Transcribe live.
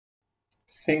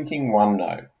Syncing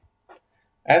OneNote.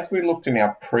 As we looked in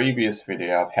our previous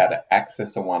video of how to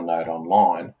access a OneNote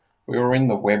online, we were in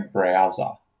the web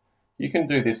browser. You can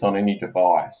do this on any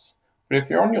device, but if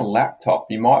you're on your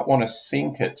laptop, you might want to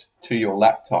sync it to your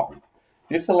laptop.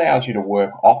 This allows you to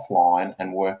work offline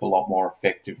and work a lot more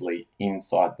effectively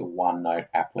inside the OneNote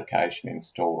application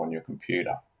installed on your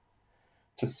computer.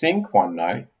 To sync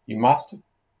OneNote, you must have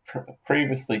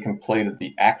previously completed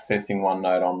the Accessing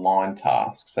OneNote Online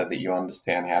task so that you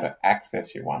understand how to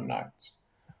access your OneNotes.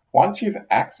 Once you've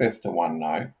accessed a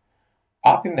OneNote,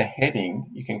 up in the heading,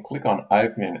 you can click on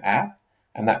Open an App,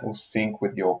 and that will sync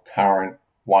with your current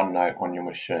OneNote on your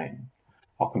machine.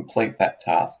 I'll complete that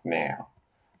task now.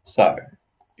 So,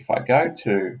 if I go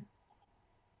to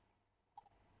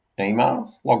Emails,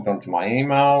 logged onto my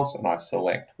emails, and I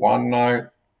select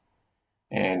OneNote,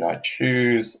 and I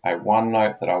choose a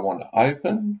OneNote that I want to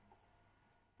open,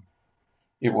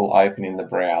 it will open in the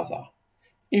browser.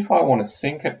 If I want to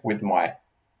sync it with my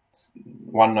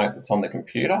OneNote that's on the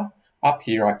computer, up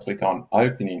here I click on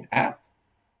Open in App,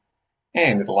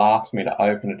 and it'll ask me to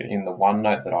open it in the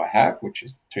OneNote that I have, which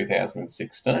is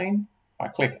 2016. I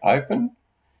click Open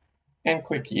and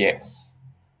click Yes.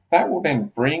 That will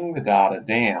then bring the data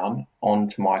down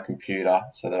onto my computer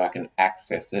so that I can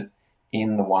access it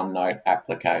in the OneNote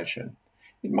application.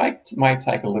 It may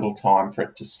take a little time for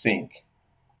it to sync.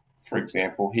 For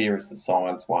example, here is the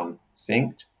Science one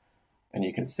synced, and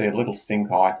you can see a little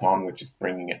sync icon which is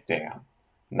bringing it down.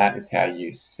 And that is how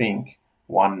you sync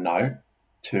OneNote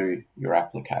to your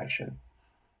application.